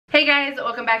Hey guys,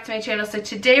 welcome back to my channel. So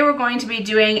today we're going to be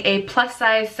doing a plus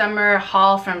size summer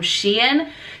haul from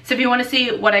Shein. So if you want to see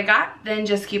what I got, then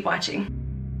just keep watching.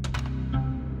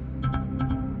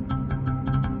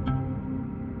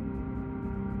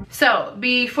 So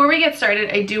before we get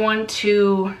started, I do want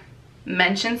to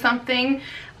mention something.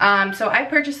 So I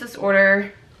purchased this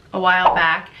order a while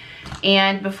back,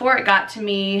 and before it got to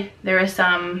me, there was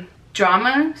some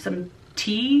drama, some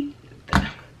tea.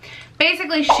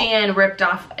 Basically, Shein ripped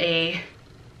off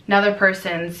another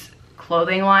person's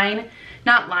clothing line.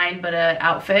 Not line, but an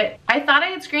outfit. I thought I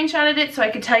had screenshotted it so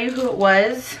I could tell you who it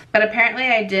was, but apparently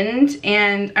I didn't.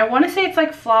 And I want to say it's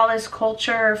like Flawless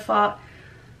Culture or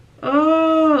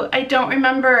Oh, I don't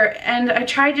remember. And I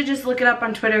tried to just look it up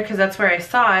on Twitter because that's where I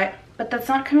saw it, but that's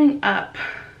not coming up.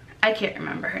 I can't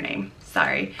remember her name,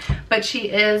 sorry. But she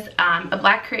is a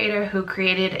black creator who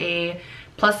created a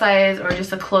plus size or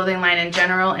just a clothing line in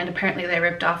general, and apparently they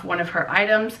ripped off one of her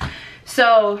items.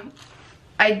 So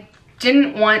I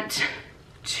didn't want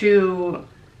to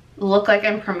look like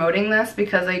I'm promoting this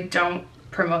because I don't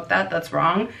promote that. That's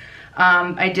wrong.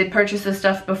 I did purchase this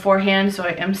stuff beforehand, so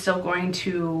I am still going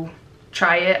to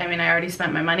try it. I mean, I already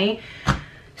spent my money.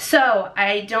 So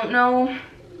I don't know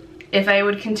if I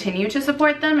would continue to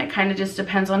support them. It kind of just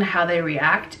depends on how they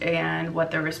react and what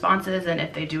their response is and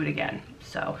if they do it again.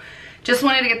 So just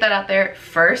wanted to get that out there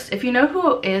first. If you know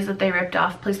who it is that they ripped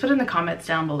off, please put it in the comments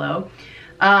down below.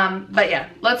 But yeah,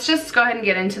 let's just go ahead and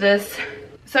get into this.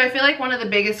 So I feel like one of the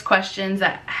biggest questions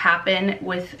that happen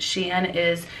with Shein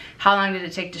is how long did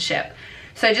it take to ship?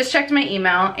 So I just checked my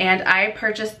email and I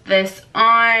purchased this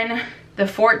on the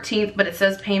 14th, but it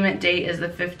says payment date is the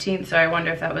 15th, so I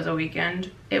wonder if that was a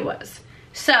weekend. It was.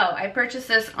 So I purchased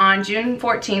this on June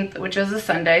 14th, which was a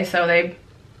Sunday, so they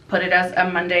put it as a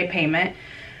Monday payment.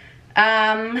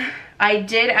 I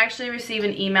did actually receive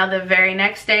an email the very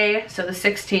next day, so the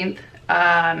 16th,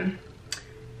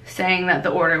 saying that the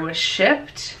order was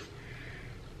shipped.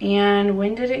 And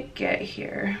when did it get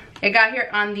here? It got here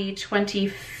on the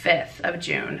 25th of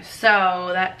June.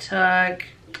 So that took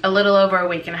a little over a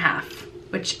week and a half,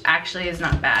 which actually is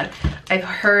not bad. I've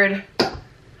heard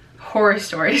horror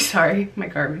stories, sorry, my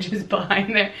garbage is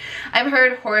behind there. I've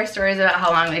heard horror stories about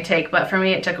how long they take, but for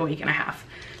me it took a week and a half.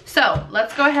 So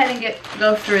let's go ahead and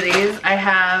go through these. I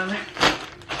have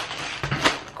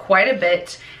quite a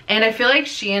bit, and I feel like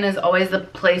Shein is always the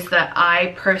place that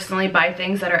I personally buy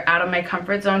things that are out of my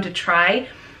comfort zone to try,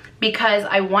 because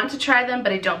I want to try them,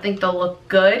 but I don't think they'll look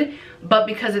good, but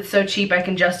because it's so cheap, I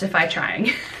can justify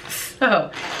trying. So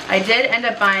I did end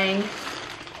up buying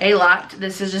a lot.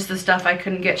 This is just the stuff I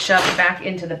couldn't get shoved back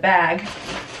into the bag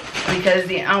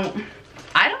because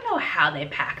I don't know how they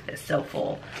pack this so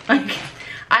full. Like,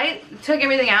 I took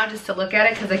everything out just to look at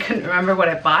it because I couldn't remember what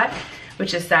I bought,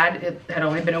 which is sad. It had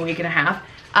only been a week and a half.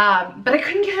 But I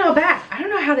couldn't get it all back. I don't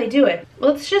know how they do it.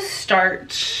 Let's just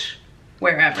start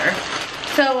wherever.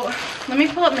 So let me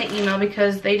pull up my email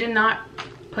because they did not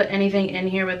put anything in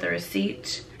here with the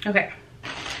receipt. Okay,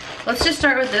 let's just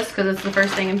start with this because it's the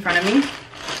first thing in front of me.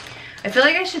 I feel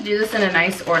like I should do this in a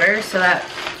nice order so that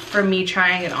for me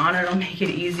trying it on, it'll make it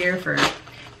easier for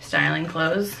styling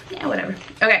clothes. Yeah, whatever.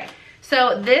 Okay.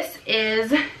 So this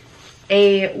is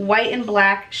a white and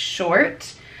black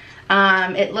short.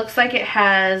 It looks like it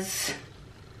has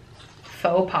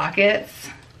faux pockets.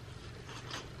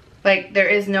 Like there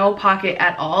is no pocket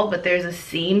at all, but there's a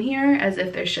seam here as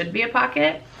if there should be a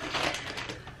pocket.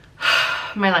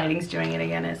 My lighting's doing it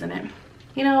again, isn't it?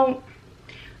 You know,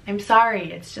 I'm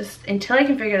sorry. It's just until I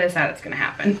can figure this out, it's gonna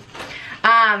happen.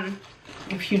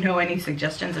 If you know any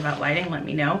suggestions about lighting, let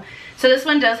me know. So this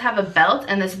one does have a belt,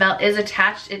 and this belt is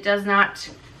attached. It does not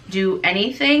do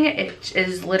anything. It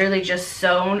is literally just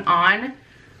sewn on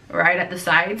right at the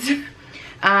sides.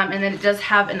 And then it does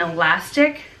have an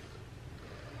elastic.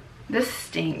 This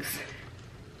stinks.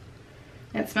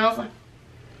 It smells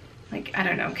like, I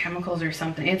don't know, chemicals or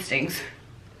something. It stinks.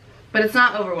 But it's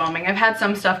not overwhelming. I've had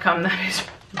some stuff come that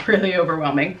is really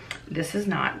overwhelming. This is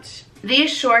not.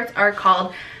 These shorts are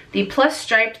called the plus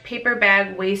striped paper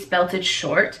bag waist belted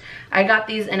short. I got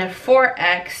these in a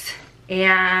 4X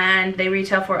and they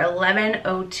retail for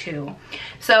 $11.02.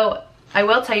 So I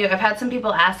will tell you, I've had some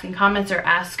people ask in comments or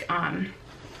ask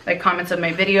like comments of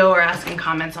my video or asking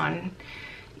comments on,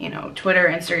 you know, Twitter,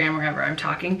 Instagram, wherever I'm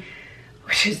talking,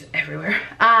 which is everywhere.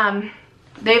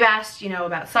 They've asked, you know,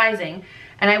 about sizing,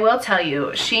 and I will tell you,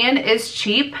 Shein is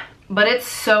cheap, but it's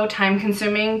so time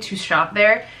consuming to shop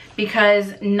there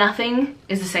because nothing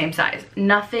is the same size.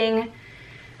 Nothing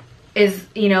is,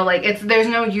 you know, like there's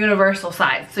no universal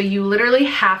size. So you literally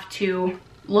have to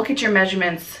look at your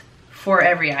measurements for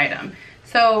every item.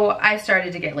 So I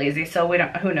started to get lazy, so we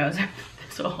don't, who knows if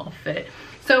this will all fit.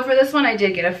 So for this one, I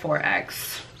did get a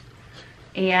 4X.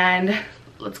 And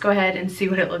let's go ahead and see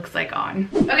what it looks like on.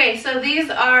 Okay, so these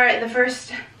are the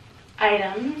first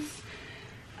items.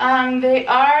 They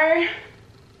are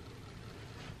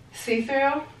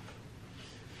see-through,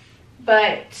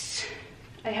 but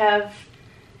I have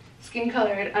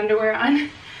skin-colored underwear on.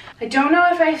 I don't know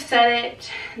if I've said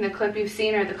it in the clip you've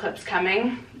seen or the clip's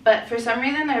coming, but for some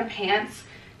reason their pants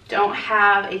don't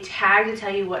have a tag to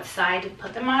tell you what side to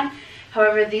put them on.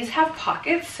 However, these have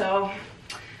pockets, so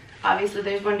obviously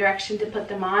there's one direction to put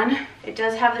them on. It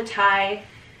does have the tie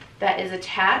that is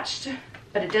attached,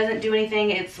 but it doesn't do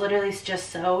anything. It's literally just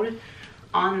sewed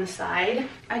on the side.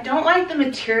 I don't like the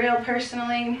material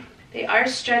personally. They are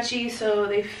stretchy, so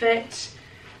they fit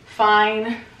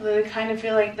fine, although they kind of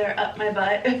feel like they're up my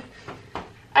butt.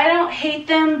 I don't hate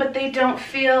them, but they don't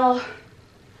feel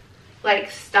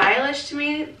like stylish to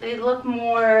me. They look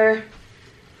more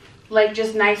like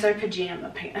just nicer pajama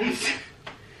pants.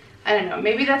 I don't know,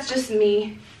 maybe that's just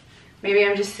me. Maybe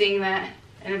I'm just seeing that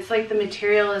and it's like the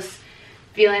material is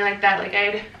feeling like that. Like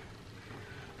I'd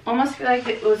almost feel like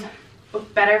it would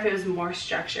look better if it was more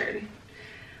structured.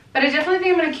 But I definitely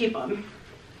think I'm gonna keep them.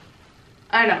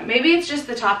 I don't know, maybe it's just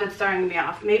the top that's throwing me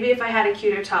off. Maybe if I had a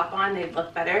cuter top on, they'd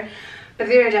look better. But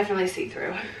they are definitely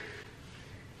see-through.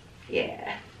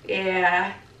 Yeah,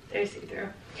 they're see-through.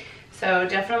 So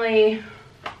definitely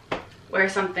wear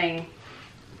something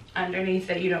underneath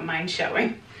that you don't mind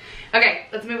showing. Okay,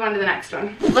 let's move on to the next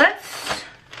one. Let's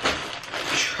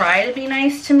try to be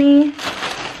nice to me.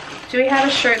 Do we have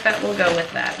a shirt that will go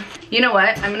with that? You know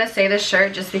what? I'm gonna say this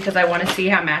shirt just because I want to see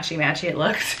how matchy-matchy it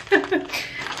looks.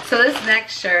 So this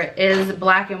next shirt is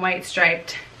black and white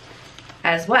striped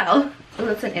as well. Oh,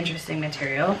 that's an interesting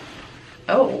material.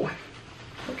 Oh,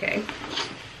 okay.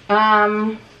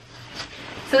 So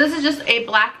this is just a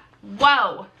black,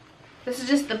 whoa. This is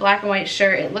just the black and white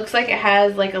shirt. It looks like it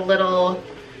has like a little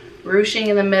ruching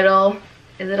in the middle.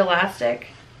 Is it elastic?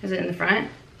 Is it in the front?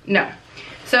 No.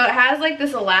 So it has like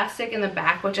this elastic in the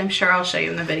back, which I'm sure I'll show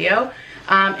you in the video.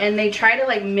 And they try to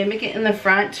like mimic it in the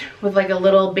front with like a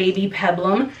little baby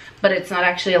peplum, but it's not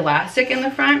actually elastic in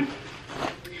the front.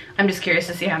 I'm just curious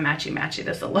to see how matchy-matchy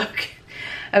this will look.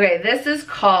 Okay, this is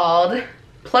called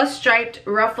Plus Striped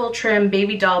Ruffle Trim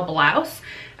Baby Doll Blouse.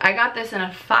 I got this in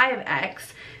a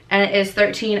 5X and it is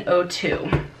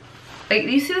 $13.02. Like,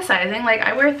 you see the sizing? Like,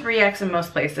 I wear 3X in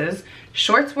most places.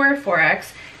 Shorts were a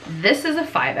 4X. This is a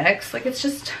 5X. Like, it's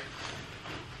just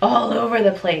all over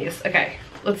the place. Okay,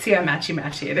 let's see how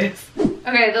matchy-matchy it is.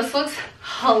 Okay, this looks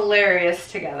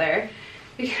hilarious together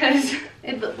because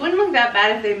it wouldn't look that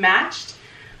bad if they matched,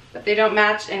 but they don't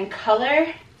match in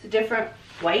color. It's a different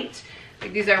white.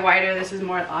 Like, these are whiter, this is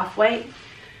more off-white.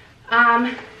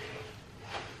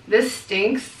 This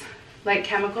stinks like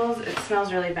chemicals. It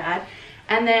smells really bad.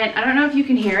 And then, I don't know if you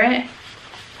can hear it.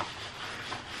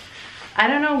 I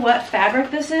don't know what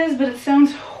fabric this is, but it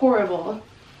sounds horrible.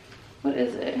 What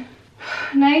is it?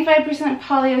 95%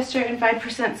 polyester and 5%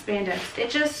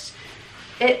 spandex.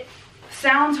 It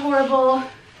sounds horrible.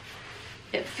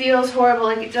 It feels horrible.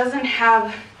 Like, it doesn't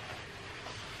have,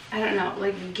 I don't know,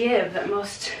 like give that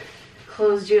most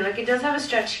clothes do. Like, it does have a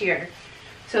stretch here.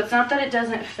 So it's not that it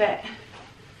doesn't fit.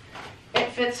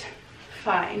 It fits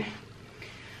fine.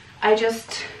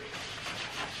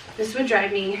 This would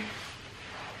drive me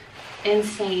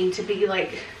insane to be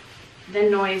like the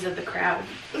noise of the crowd.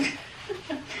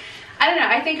 I don't know,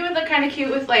 I think it would look kind of cute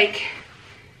with like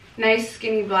nice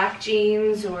skinny black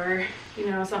jeans or, you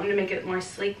know, something to make it more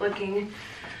sleek looking.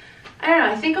 I don't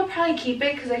know, I think I'll probably keep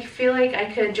it because I feel like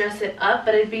I could dress it up,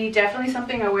 but it'd be definitely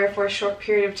something I wear for a short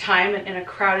period of time in a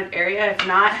crowded area. If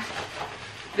not,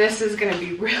 this is gonna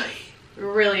be really,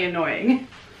 really annoying.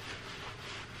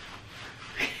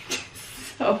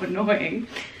 So annoying.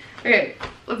 Okay,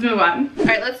 let's move on. All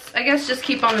right, let's, I guess, just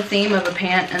keep on the theme of a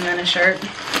pant and then a shirt.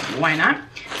 Why not?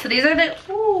 So these are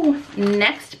the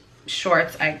next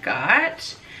shorts I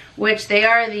got, which they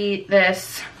are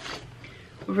this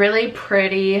really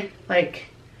pretty, like,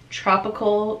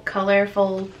 tropical,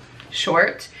 colorful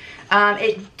short.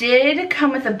 It did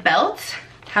come with a belt.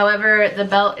 However, the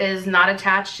belt is not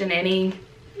attached in any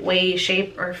way,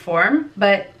 shape, or form.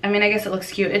 But, I mean, I guess it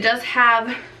looks cute. It does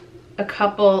have a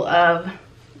couple of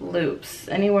loops.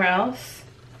 Anywhere else?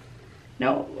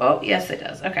 No? Oh, yes it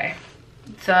does. Okay.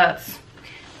 So that's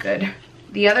good.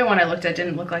 The other one I looked at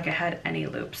didn't look like it had any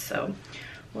loops, so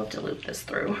we'll have to loop this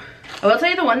through. I will tell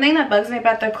you the one thing that bugs me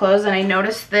about their clothes, and I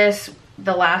noticed this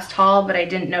the last haul, but I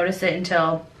didn't notice it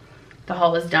until the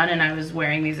haul was done and I was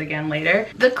wearing these again later.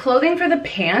 The clothing for the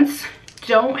pants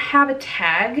don't have a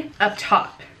tag up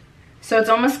top. So it's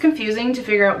almost confusing to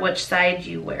figure out which side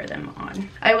you wear them on.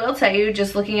 I will tell you,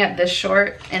 just looking at this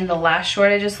short and the last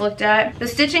short I just looked at, the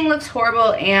stitching looks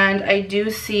horrible, and I do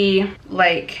see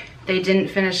like they didn't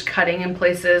finish cutting in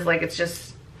places. Like it's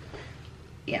just,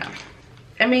 yeah.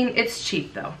 I mean, it's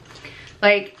cheap though.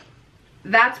 Like,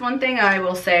 that's one thing I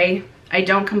will say. I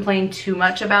don't complain too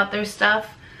much about their stuff.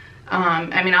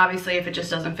 I mean, obviously if it just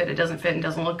doesn't fit, it doesn't fit and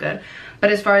doesn't look good. But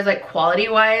as far as like quality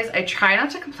wise, I try not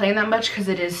to complain that much because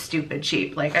it is stupid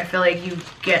cheap. Like, I feel like you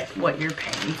get what you're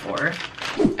paying for.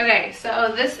 Okay,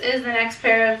 so this is the next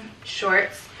pair of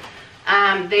shorts.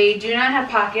 They do not have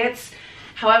pockets.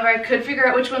 However, I could figure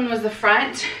out which one was the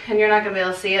front, and you're not gonna be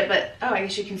able to see it, but oh, I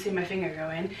guess you can see my finger go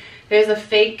in. There's a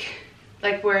fake,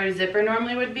 like where a zipper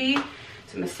normally would be.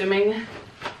 So I'm assuming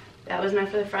that was meant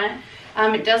for the front.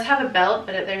 It does have a belt,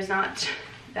 but there's not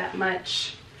that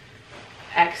much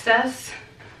excess.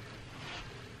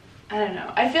 I don't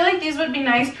know. I feel like these would be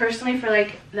nice personally for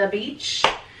like the beach.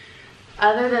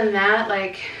 Other than that,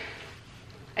 like,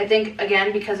 I think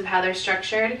again, because of how they're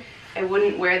structured, I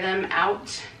wouldn't wear them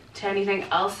out to anything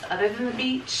else other than the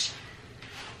beach.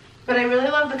 But I really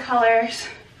love the colors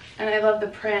and I love the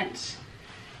print.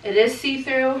 It is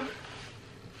see-through.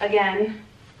 Again,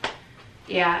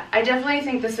 yeah, I definitely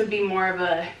think this would be more of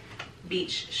a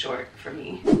beach short for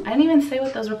me. I didn't even say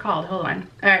what those were called. Hold on.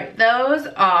 All right, those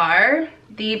are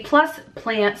the Plus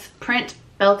Plants print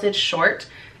belted short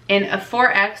in a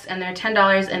 4X, and they're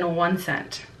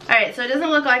 $10.01. All right, so it doesn't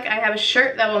look like I have a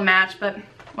shirt that will match, but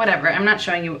whatever. I'm not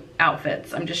showing you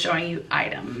outfits. I'm just showing you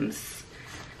items.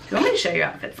 If you want me to show you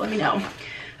outfits, let me know.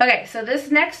 Okay, so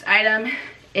this next item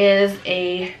is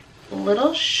a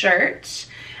little shirt.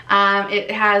 It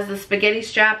has the spaghetti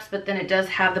straps, but then it does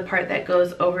have the part that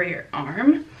goes over your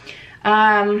arm.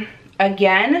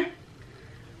 Again,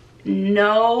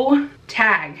 no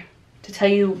tag to tell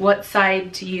you what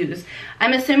side to use.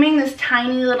 I'm assuming this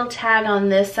tiny little tag on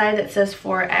this side that says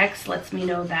 4X lets me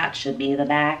know that should be the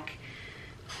back.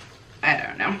 I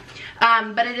don't know.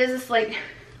 But it is this like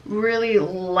really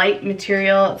light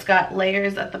material. It's got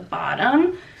layers at the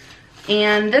bottom.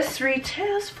 And this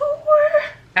retails for,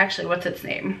 actually, what's its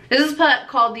name? This is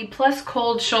called the Plus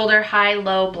Cold Shoulder High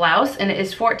Low Blouse, and it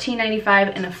is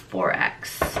 $14.95 in a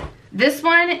 4X. This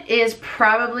one is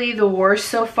probably the worst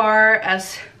so far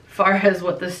as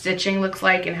what the stitching looks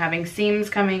like and having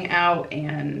seams coming out,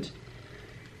 and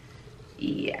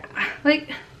yeah,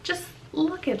 like, just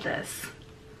look at this.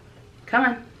 Come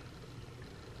on.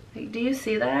 Like, do you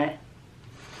see that?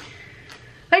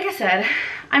 Like I said,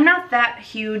 I'm not that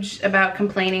huge about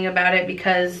complaining about it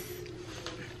because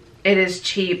it is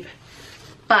cheap,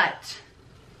 but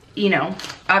you know,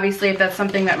 obviously if that's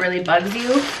something that really bugs you,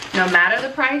 no matter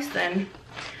the price, then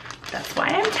that's why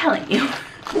I'm telling you.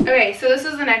 Okay, so this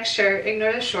is the next shirt.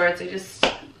 Ignore the shorts, I just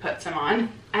put some on.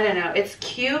 I don't know, it's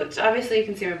cute. Obviously you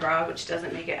can see my bra, which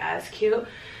doesn't make it as cute,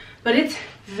 but it's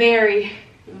very,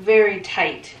 very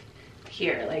tight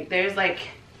here. Like, there's like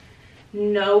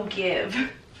no give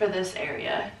for this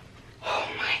area. Oh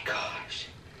my gosh.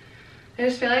 I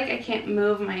just feel like I can't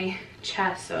move my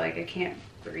chest, so like I can't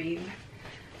breathe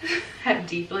that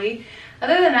deeply.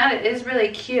 Other than that, it is really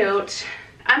cute.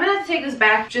 I'm gonna have to take this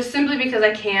back just simply because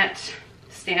I can't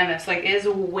stand this. Like, it is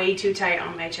way too tight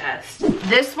on my chest.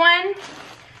 This one,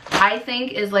 I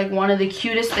think, is like one of the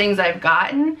cutest things I've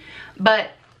gotten,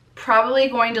 but probably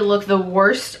going to look the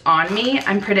worst on me.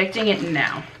 I'm predicting it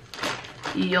now.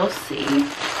 You'll see.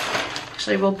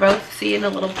 Actually, we'll both see in a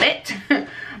little bit.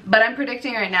 But I'm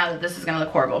predicting right now that this is gonna look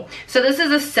horrible. So this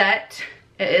is a set.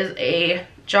 It is a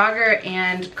jogger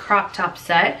and crop top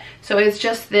set. So it's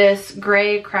just this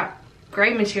gray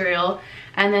material,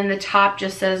 and then the top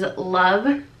just says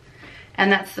love,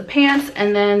 and that's the pants,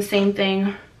 and then same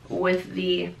thing with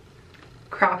the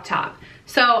crop top.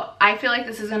 So I feel like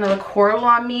this is gonna look horrible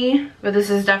on me, but this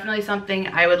is definitely something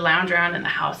I would lounge around in the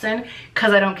house in,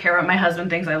 because I don't care what my husband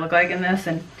thinks I look like in this,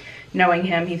 and knowing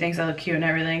him, he thinks I look cute and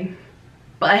everything,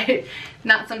 but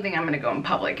not something I'm gonna go in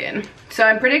public in. So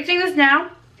I'm predicting this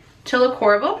now to look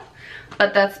horrible,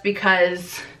 but that's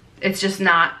because it's just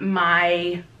not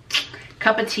my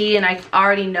cup of tea, and I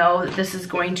already know that this is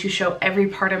going to show every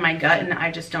part of my gut, and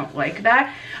I just don't like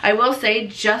that. I will say,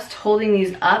 just holding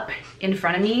these up in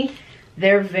front of me,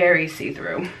 they're very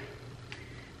see-through.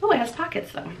 Oh, it has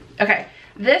pockets though. Okay,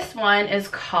 this one is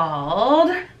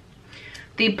called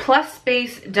the Plus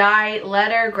Space Dye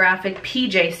Letter Graphic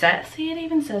PJ Set. See, it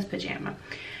even says pajama.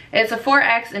 It's a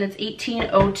 4X and it's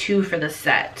 $18.02 for the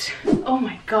set. Oh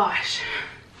my gosh.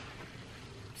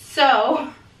 So,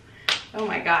 oh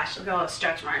my gosh, look at all those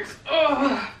stretch marks.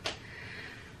 Oh.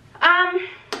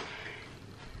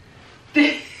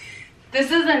 This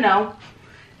is a no.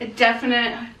 A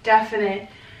definite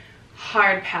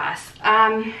hard pass.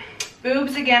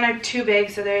 Boobs again are too big,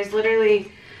 so there's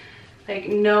literally like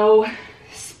no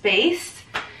space.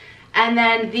 And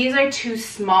then these are too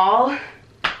small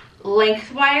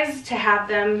lengthwise to have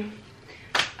them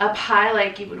up high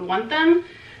like you would want them.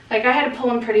 Like I had to pull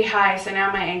them pretty high, so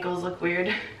now my ankles look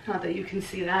weird. Not that you can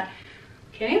see that.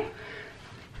 Can you?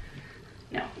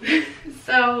 No.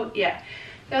 So yeah,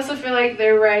 I also feel like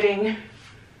they're riding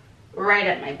right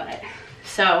at my butt.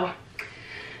 So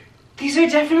these are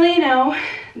definitely a no.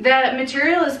 The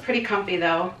material is pretty comfy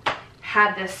though,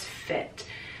 had this fit.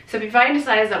 So if you find a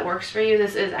size that works for you,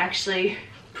 this is actually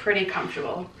pretty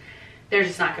comfortable. They're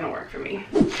just not gonna work for me.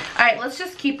 All right, let's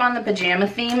just keep on the pajama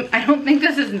theme. I don't think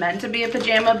this is meant to be a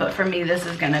pajama, but for me, this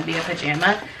is gonna be a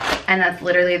pajama. And that's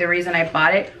literally the reason I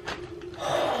bought it.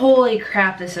 Holy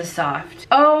crap, this is soft.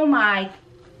 Oh my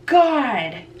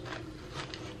God.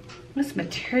 This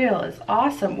material is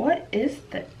awesome. What is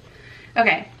this?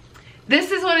 Okay,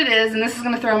 this is what it is, and this is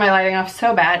gonna throw my lighting off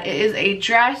so bad. It is a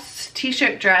dress,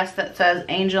 t-shirt dress that says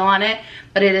Angel on it,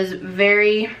 but it is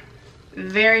very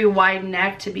wide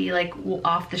neck to be like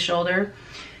off the shoulder,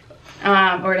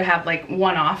 or to have like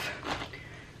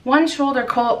one shoulder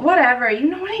coat, whatever, you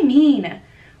know what I mean.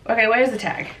 Okay, where's the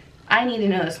tag? I need to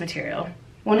know this material.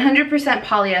 100%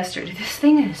 polyester. Dude, this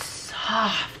thing is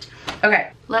soft.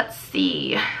 Okay, let's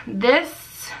see.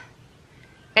 This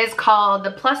is called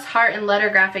the Plus Heart and Letter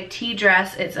Graphic Tee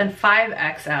Dress. It's in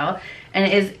 5XL and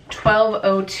it is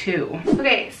 $12.02.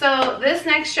 Okay, so this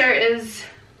next shirt is,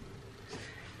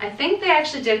 I think they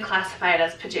actually did classify it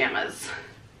as pajamas,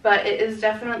 but it is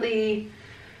definitely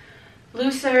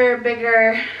looser,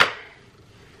 bigger,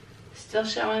 still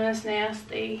showing us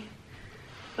nasty,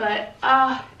 but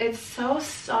it's so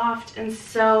soft and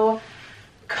so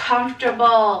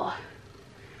comfortable.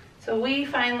 So we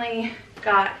finally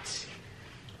got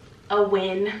a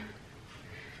win,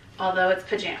 although it's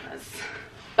pajamas,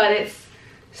 but it's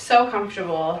so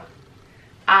comfortable.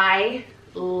 I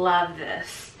love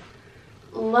this.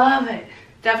 Love it.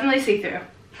 Definitely see-through,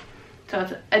 so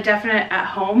it's a definite at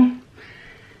home,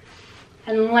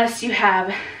 unless you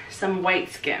have some white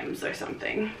Skims or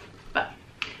something. But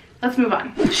let's move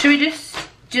on. Should we just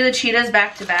do the cheetahs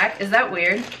back to back? Is that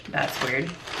weird? That's weird,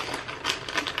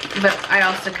 but I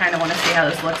also kind of want to see how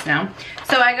this looks now.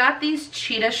 So I got these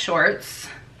cheetah shorts.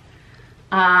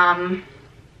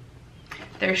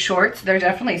 They're shorts. They're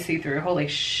definitely see-through. Holy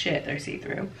shit, they're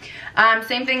see-through.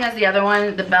 Same thing as the other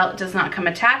one. The belt does not come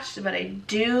attached, but I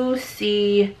do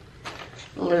see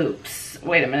loops.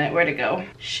 Wait a minute, where'd it go?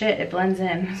 Shit, it blends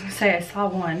in. I was gonna say I saw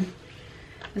one.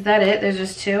 Is that it? There's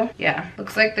just two? Yeah,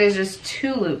 looks like there's just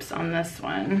two loops on this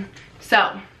one.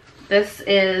 So, this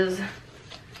is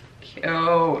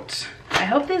cute. I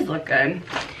hope these look good,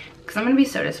 because I'm gonna be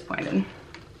so disappointed.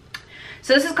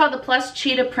 So this is called the Plus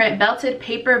Cheetah Print Belted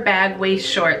Paper Bag Waist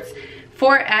Shorts,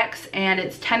 4X, and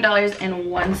it's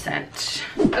 $10.01.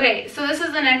 Okay, so this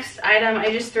is the next item.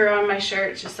 I just threw on my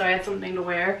shirt just so I had something to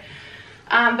wear.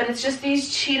 But it's just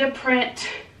these cheetah print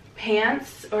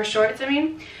pants, or shorts I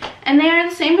mean, and they are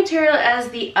the same material as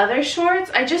the other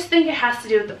shorts. I just think it has to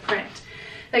do with the print.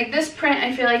 Like this print,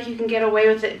 I feel like you can get away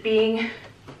with it being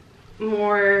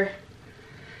more,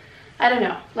 I don't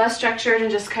know, less structured and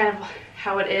just kind of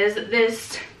how it is.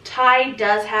 This tie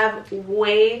does have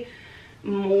way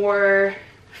more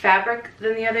fabric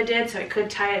than the other did, so I could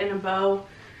tie it in a bow.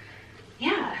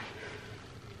 Yeah,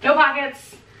 no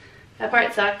pockets, that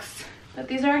part sucks, but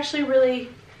these are actually really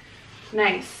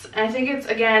nice. And I think it's,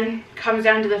 again, comes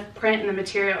down to the print and the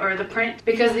material, or the print,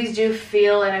 because these do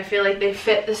feel, and I feel like they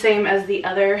fit the same as the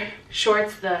other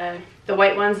shorts, the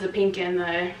white ones, the pink and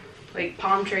the like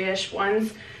palm tree-ish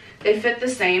ones. They fit the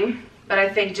same, but I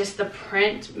think just the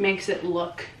print makes it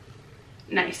look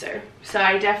nicer. So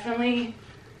I definitely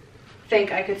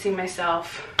think I could see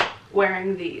myself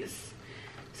wearing these.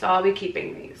 So I'll be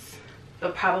keeping these,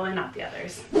 but probably not the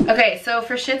others. Okay, so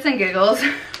for shits and giggles,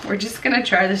 we're just gonna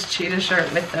try this cheetah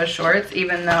shirt with those shorts,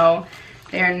 even though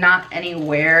they are not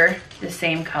anywhere the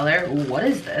same color. What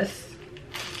is this?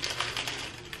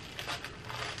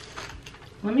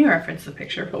 Let me reference the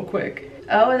picture real quick.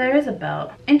 Oh, there is a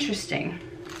belt. Interesting.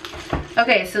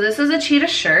 Okay, so this is a cheetah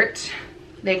shirt.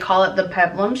 They call it the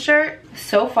peplum shirt.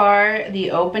 So far,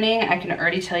 the opening, I can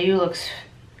already tell you, looks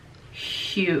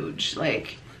huge.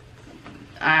 Like,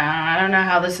 I don't know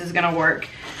how this is gonna work.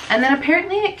 And then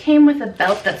apparently it came with a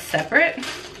belt that's separate.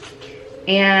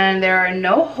 And there are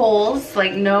no holes,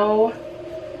 like no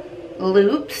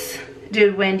loops.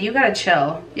 Dude, Wind, you gotta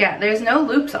chill. Yeah, there's no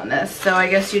loops on this, so I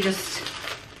guess you just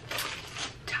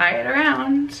tie it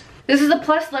around. This is a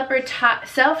plus leopard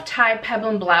self-tie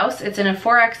peplum blouse. It's in a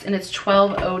 4X and it's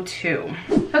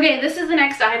 1202. Okay, this is the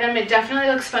next item. It definitely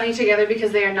looks funny together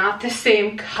because they are not the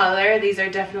same color. These are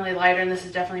definitely lighter and this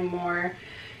is definitely more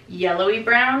yellowy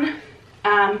brown.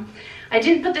 I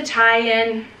didn't put the tie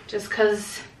in just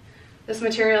because this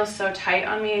material is so tight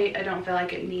on me. I don't feel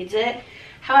like it needs it.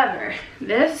 However,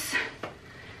 this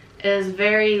is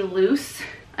very loose.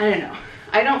 I don't know.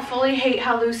 I don't fully hate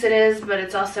how loose it is, but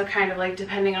it's also kind of like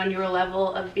depending on your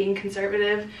level of being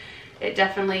conservative, it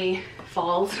definitely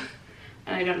falls.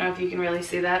 And I don't know if you can really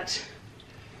see that,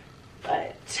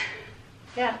 but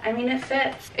yeah, I mean, it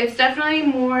fits. It's definitely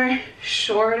more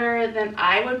shorter than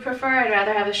I would prefer. I'd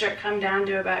rather have the shirt come down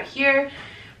to about here,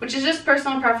 which is just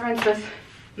personal preference with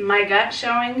my gut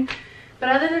showing. But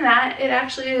other than that, it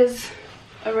actually is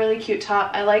a really cute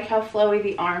top. I like how flowy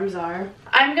the arms are.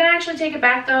 I'm gonna actually take it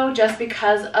back though, just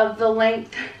because of the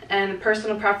length and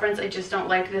personal preference. I just don't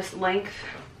like this length,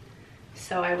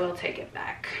 so I will take it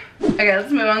back. Okay,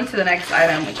 let's move on to the next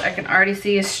item, which I can already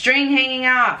see is string hanging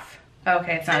off.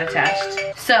 Okay, it's not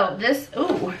attached. So this,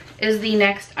 ooh, is the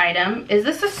next item. Is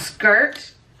this a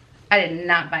skirt? I did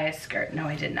not buy a skirt. No,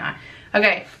 I did not.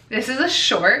 Okay, this is a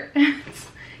short.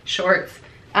 Shorts.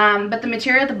 But the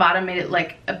material at the bottom made it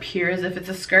like appear as if it's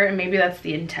a skirt, and maybe that's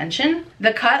the intention.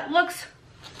 The cut looks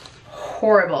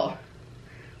horrible.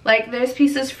 Like there's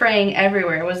pieces fraying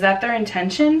everywhere. Was that their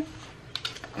intention?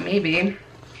 Maybe.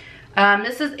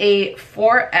 This is a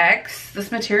 4X.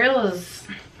 This material is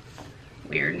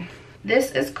weird.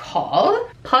 This is called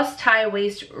plus tie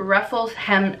waist ruffles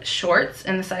hem shorts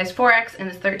in the size 4X and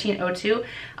it's 1302.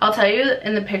 I'll tell you,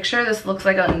 in the picture this looks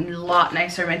like a lot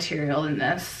nicer material than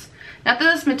this. Not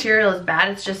that this material is bad,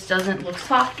 it just doesn't look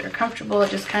soft or comfortable.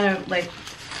 It just kind of like,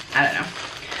 I don't know.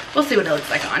 We'll see what it looks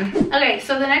like on. Okay,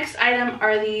 so the next item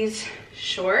are these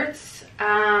shorts.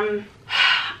 I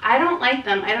don't like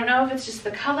them. I don't know if it's just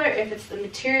the color, if it's the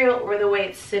material, or the way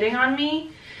it's sitting on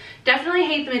me. Definitely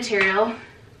hate the material,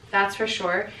 that's for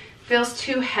sure. Feels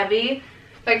too heavy.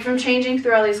 Like from changing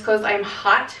through all these clothes, I'm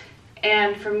hot.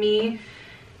 And for me,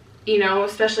 you know,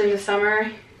 especially in the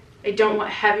summer, I don't want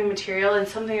heavy material, and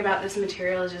something about this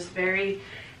material is just very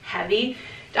heavy.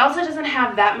 It also doesn't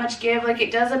have that much give. Like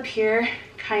it does appear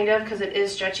kind of because it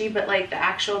is stretchy, but like the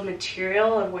actual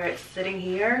material of where it's sitting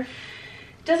here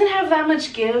doesn't have that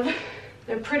much give.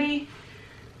 They're pretty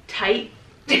tight.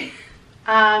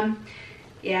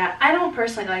 Yeah, I don't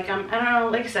personally like them. I don't know,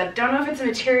 like I said, don't know if it's a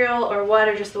material or what,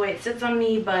 or just the way it sits on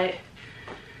me, but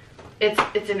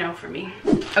it's a no for me.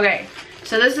 Okay,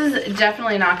 so this is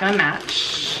definitely not gonna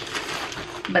match,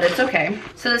 but it's okay.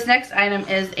 So this next item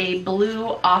is a blue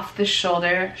off the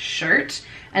shoulder shirt,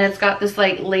 and it's got this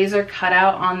like laser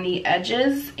cutout on the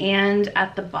edges and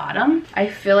at the bottom. I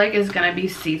feel like it's gonna be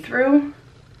see-through.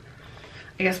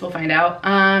 I guess we'll find out.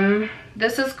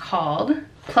 This is called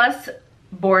plus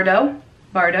Bardot,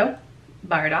 I don't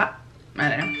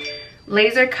know.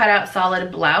 Laser cutout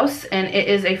solid blouse, and it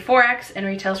is a 4X and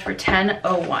retails for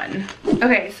 $10.01.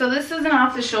 Okay, so this is an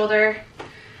off the shoulder.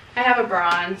 I have a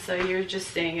bra on, so you're just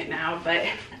seeing it now, but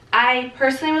I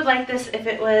personally would like this if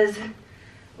it was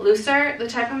looser. The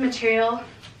type of material,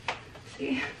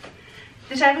 see?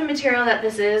 The type of material that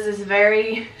this is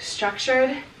very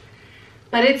structured,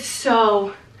 but it's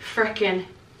so freaking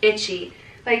itchy.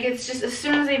 Like it's just, as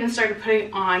soon as I even started putting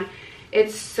it on,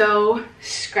 it's so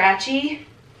scratchy.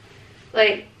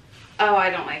 Like, oh, I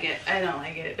don't like it. I don't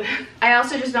like it. I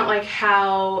also just don't like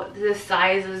how this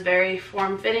size is very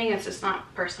form-fitting. It's just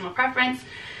not personal preference.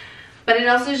 But it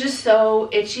also is just so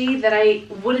itchy that I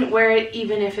wouldn't wear it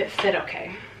even if it fit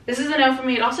okay. This is a no for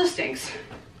me. It also stinks.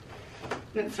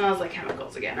 It smells like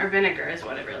chemicals again, or vinegar is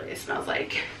what it really smells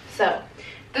like. So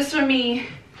this for me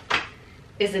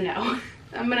is a no.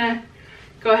 I'm gonna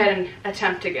go ahead and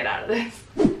attempt to get out of this.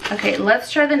 Okay,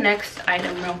 let's try the next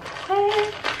item real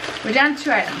quick. We're down to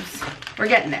 2 items. We're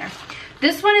getting there.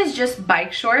 This one is just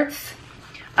bike shorts.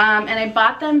 And I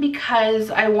bought them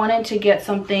because I wanted to get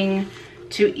something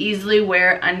to easily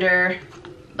wear under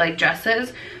like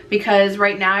dresses, because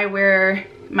right now I wear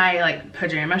my like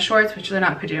pajama shorts, which they're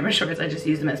not pajama shorts, I just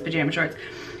use them as pajama shorts,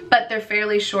 but they're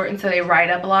fairly short and so they ride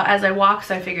up a lot as I walk,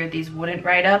 so I figured these wouldn't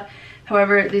ride up.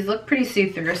 However, these look pretty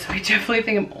see-through, so I definitely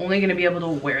think I'm only gonna be able to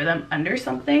wear them under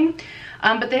something.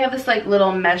 But they have this like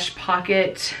little mesh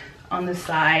pocket on the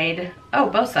side. Oh,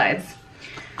 both sides.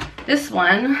 This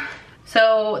one,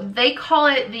 so they call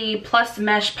it the plus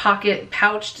mesh pocket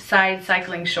pouched side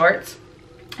cycling shorts.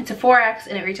 It's a 4X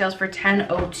and it retails for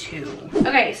 $10.02.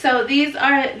 Okay, so these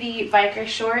are the biker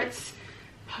shorts.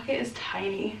 Pocket is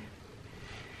tiny.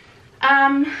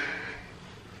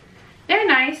 They're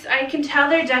nice. I can tell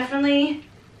they're definitely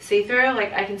see-through.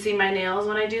 Like I can see my nails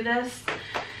when I do this.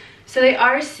 So they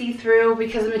are see-through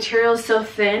because the material is so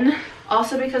thin.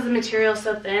 Also because the material is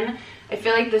so thin, I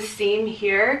feel like the seam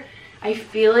here, I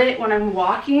feel it when I'm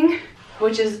walking,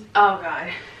 which is, oh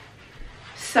God,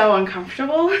 so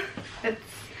uncomfortable. But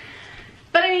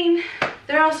I mean,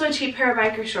 they're also a cheap pair of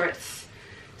biker shorts,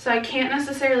 so I can't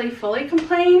necessarily fully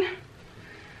complain.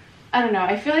 I don't know,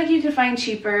 I feel like you could find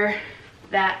cheaper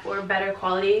that or better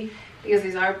quality because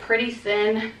these are pretty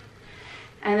thin.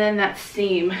 And then that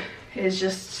seam is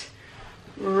just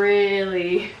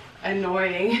really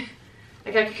annoying.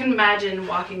 Like I can imagine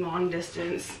walking long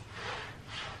distance.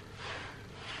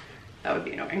 That would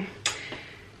be annoying.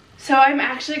 So I'm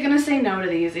actually gonna say no to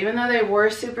these. Even though they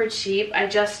were super cheap, I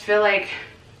just feel like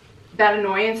that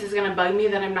annoyance is gonna bug me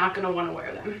that I'm not gonna wanna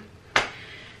wear them.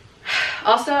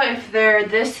 Also, if they're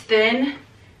this thin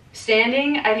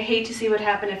standing, I'd hate to see what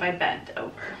happened if I bent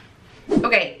over.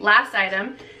 Okay, last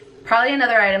item. Probably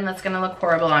another item that's gonna look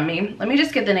horrible on me. Let me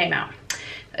just get the name out.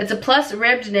 It's a plus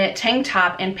ribbed knit tank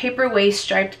top and paper waist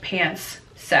striped pants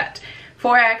set.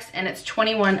 4X and it's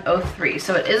 $21.03.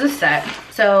 So it is a set.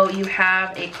 So you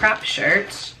have a crop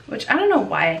shirt, which I don't know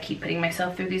why I keep putting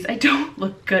myself through these. I don't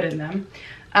look good in them.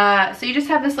 So you just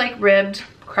have this like ribbed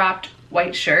cropped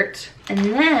white shirt. And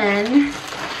then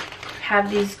have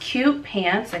these cute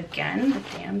pants. Again, the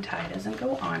damn tie doesn't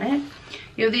go on it.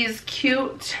 You have these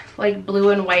cute like blue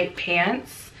and white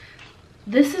pants.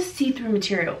 This is see-through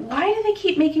material. Why do they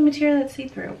keep making material that's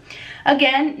see-through?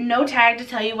 Again, no tag to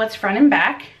tell you what's front and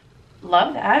back.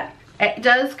 Love that. It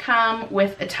does come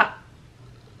with a top.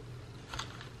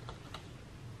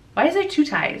 Why is there 2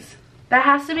 ties? That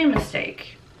has to be a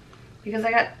mistake because I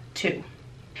got 2.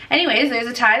 Anyways, there's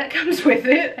a tie that comes with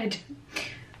it. I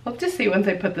hope to see once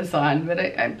I put this on, but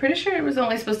I'm pretty sure it was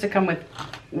only supposed to come with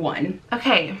 1.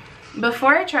 Okay.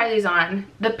 Before I try these on,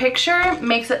 the picture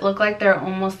makes it look like they're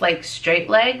almost like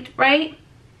straight-legged, right?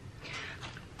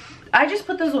 I just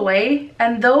put those away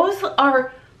and those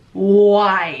are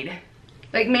wide.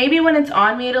 Like maybe when it's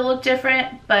on me it'll look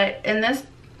different, but in this,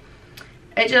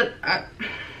 it just,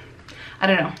 I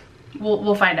don't know.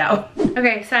 We'll find out.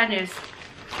 Okay, sad news.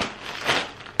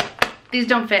 These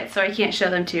don't fit, so I can't show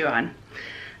them to you on.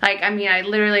 Like, I mean, I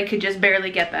literally could just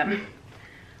barely get them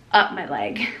up my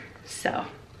leg, so.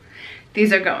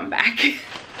 These are going back.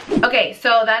 Okay,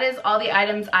 so that is all the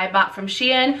items I bought from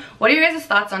Shein. What are your guys'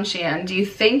 thoughts on Shein? Do you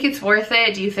think it's worth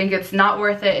it? Do you think it's not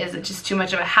worth it? Is it just too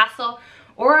much of a hassle?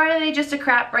 Or are they just a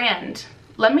crap brand?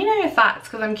 Let me know your thoughts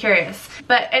because I'm curious.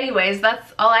 But anyways,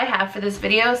 that's all I have for this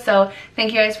video. So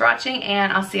thank you guys for watching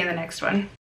and I'll see you in the next one.